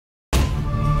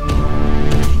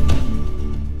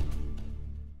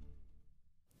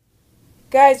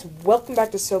Guys, welcome back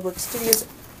to Silbrick Studios.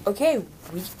 Okay,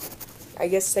 I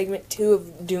guess segment 2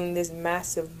 of doing this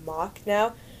massive mock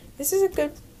now. This is a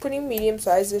good, pretty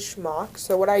medium-sized-ish mock.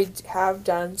 So what I have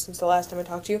done since the last time I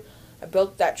talked to you, I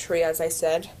built that tree as I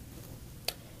said.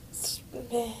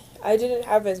 I didn't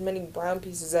have as many brown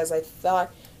pieces as I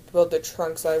thought to build the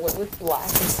trunk, so I went with black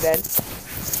instead.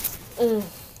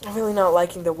 I'm really not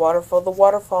liking the waterfall. The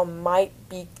waterfall might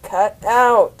be cut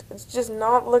out. It's just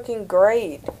not looking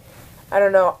great. I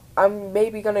don't know. I'm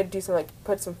maybe gonna do some,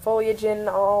 put some foliage in and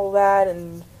all that,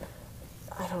 and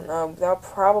I don't know. That'll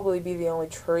probably be the only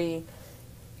tree.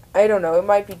 I don't know. It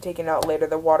might be taken out later,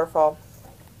 the waterfall.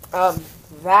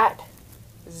 That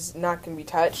is not gonna be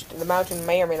touched. The mountain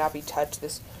may or may not be touched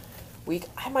this week.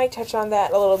 I might touch on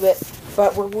that a little bit,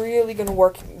 but we're really gonna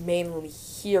work mainly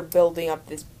here building up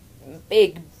this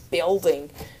big building.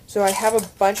 So I have a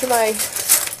bunch of my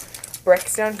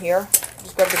bricks down here.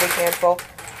 Just grabbed a big handful.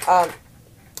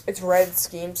 It's red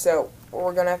scheme, so what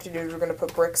we're gonna have to do is we're gonna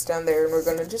put bricks down there and we're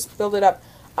gonna just build it up.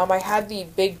 I had the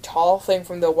big tall thing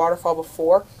from the waterfall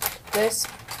before this,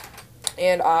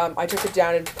 and I took it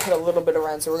down and put a little bit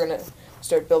around, so we're gonna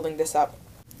start building this up.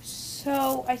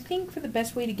 So I think for the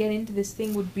best way to get into this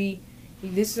thing would be,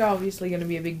 this is obviously gonna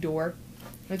be a big door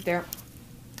right there,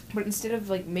 but instead of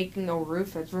making a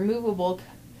roof that's removable,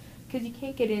 because you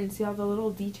can't get in and see all the little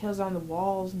details on the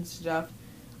walls and stuff,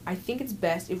 I think it's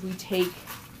best if we take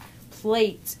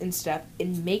plates and stuff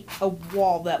and make a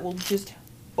wall that will just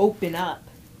open up.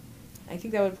 I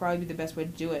think that would probably be the best way to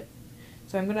do it.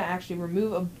 So I'm going to actually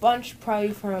remove a bunch probably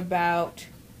from about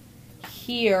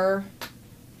here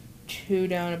to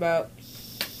down about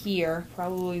here.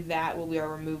 Probably that will be our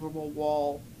removable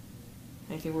wall.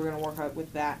 I think we're going to work out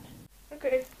with that.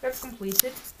 Okay, that's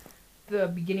completed. The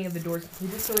beginning of the door is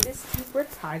completed, so it is 2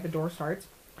 bricks high, the door starts.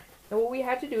 Now what we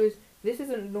had to do is, this is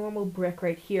a normal brick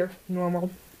right here, normal.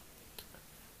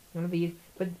 One of these,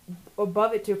 but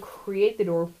above it to create the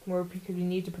door, because we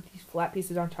need to put these flat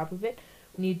pieces on top of it,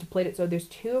 we need to plate it. So there's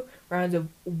 2 rounds of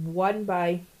 1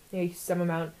 by some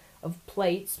amount of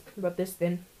plates, about this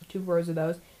thin, 2 rows of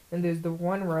those. Then there's the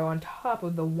 1 row on top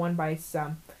of the 1 by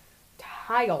some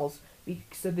tiles,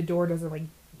 so the door doesn't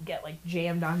get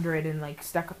jammed under it and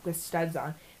stuck up with studs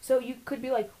on. So you could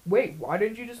be like, wait, why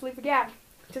didn't you just leave a gap?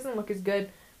 It doesn't look as good.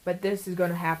 But this is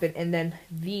going to happen, and then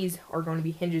these are going to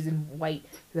be hinges in white,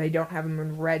 because I don't have them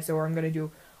in red, so I'm going to do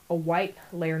a white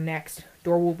layer next.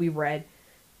 Door will be red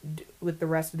with the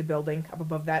rest of the building. Up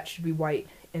above that should be white,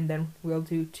 and then we'll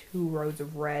do 2 rows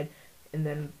of red, and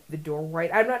then the door white.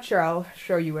 I'm not sure. I'll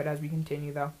show you it as we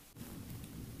continue, though.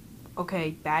 Okay,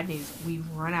 bad news. We've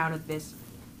run out of this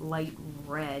light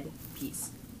red piece.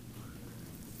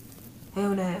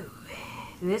 Oh no.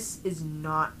 This is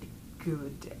not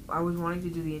good. I was wanting to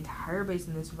do the entire base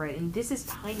in this red, and this is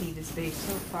tiny, this base,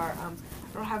 so far. I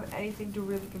don't have anything to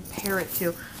really compare it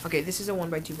to. Okay, this is a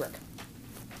 1 by 2 brick.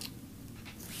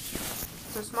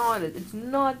 So small it is. It's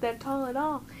not that tall at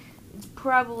all. It's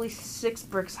probably 6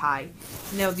 bricks high.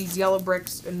 Now, these yellow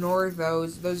bricks, ignore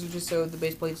those. Those are just so the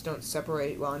base plates don't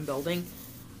separate while I'm building.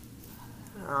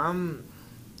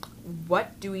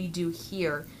 What do we do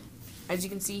here? As you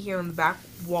can see here on the back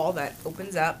wall that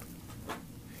opens up,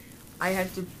 I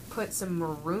had to put some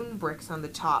maroon bricks on the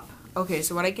top. Okay,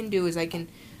 so what I can do is I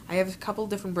have a couple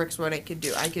different bricks. What I could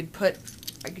do, I could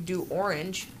do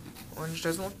orange. Orange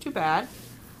doesn't look too bad.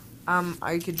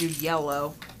 I could do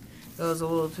yellow. Those are a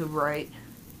little too bright.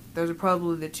 Those are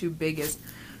probably the 2 biggest.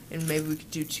 And maybe we could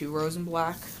do 2 rows in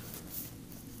black.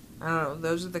 I don't know.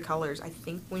 Those are the colors. I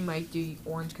think we might do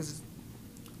orange because it's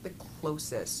the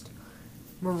closest.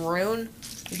 Maroon,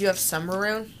 we do have some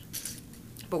maroon,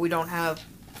 but we don't have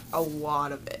a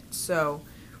lot of it, so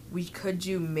we could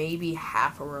do maybe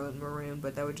half a row in maroon,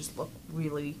 but that would just look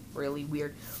really, really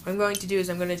weird. What I'm going to do is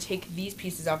I'm going to take these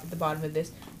pieces off at the bottom of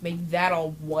this, make that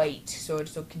all white, so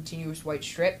it's a continuous white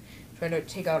strip. I'm trying to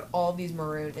take out all these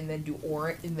maroon and then do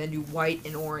orange, and then do white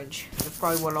and orange. That's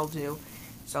probably what I'll do,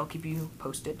 so I'll keep you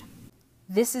posted.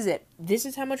 This is it. This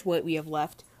is how much white we have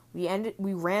left. We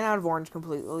ran out of orange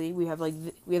completely. We have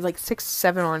 6,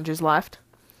 7 oranges left.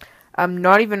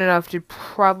 Not even enough to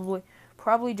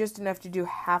probably just enough to do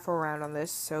half a round on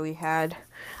this. So we had,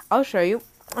 I'll show you.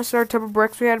 I started top of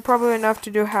bricks. We had probably enough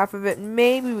to do half of it.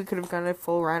 Maybe we could have gone a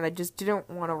full round. I just didn't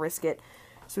want to risk it.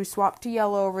 So we swapped to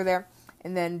yellow over there,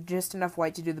 and then just enough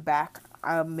white to do the back.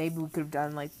 Maybe we could have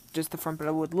done just the front, but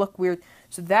it would look weird.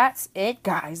 So that's it,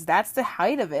 guys. That's the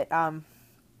height of it.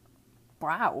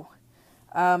 Wow.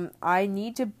 I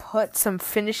need to put some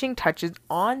finishing touches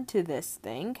onto this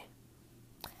thing.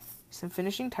 Some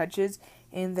finishing touches,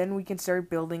 and then we can start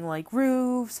building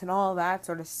roofs and all that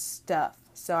sort of stuff.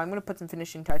 so I'm going to put some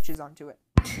finishing touches onto it.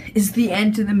 Is the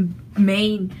end to the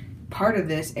main part of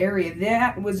this area.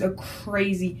 That was a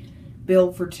crazy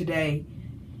build for today.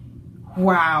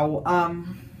 Wow.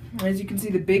 As you can see,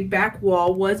 the big back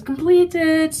wall was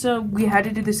completed, so we had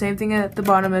to do the same thing at the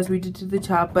bottom as we did to the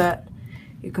top, but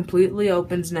it completely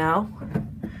opens now.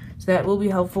 So that will be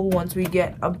helpful once we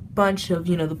get a bunch of,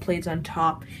 the plates on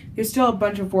top. There's still a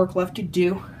bunch of work left to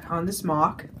do on this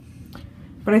MOC,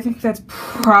 but I think that's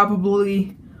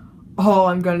probably all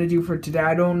I'm going to do for today.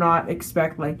 I do not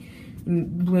expect,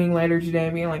 doing later today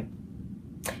and being like,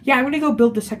 yeah, I'm going to go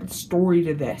build the second story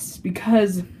to this,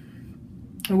 because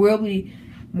there will be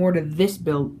more to this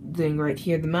building right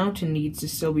here. The mountain needs to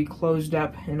still be closed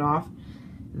up and off.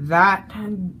 That,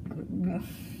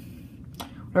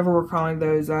 whatever we're calling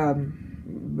those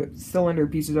cylinder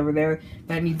pieces over there,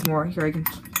 that needs more. Here I can,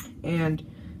 and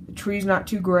the tree's not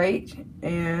too great,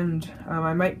 and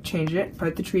I might change it,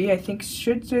 but the tree I think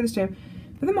should stay the same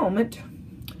for the moment.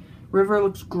 River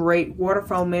looks great.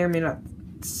 Waterfall may or may not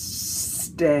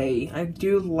stay. I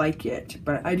do like it,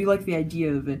 but I do like the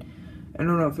idea of it. I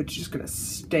don't know if it's just gonna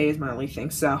stay as my only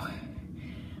thing, so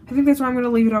I think that's where I'm gonna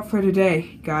leave it up for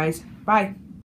today, guys. Bye.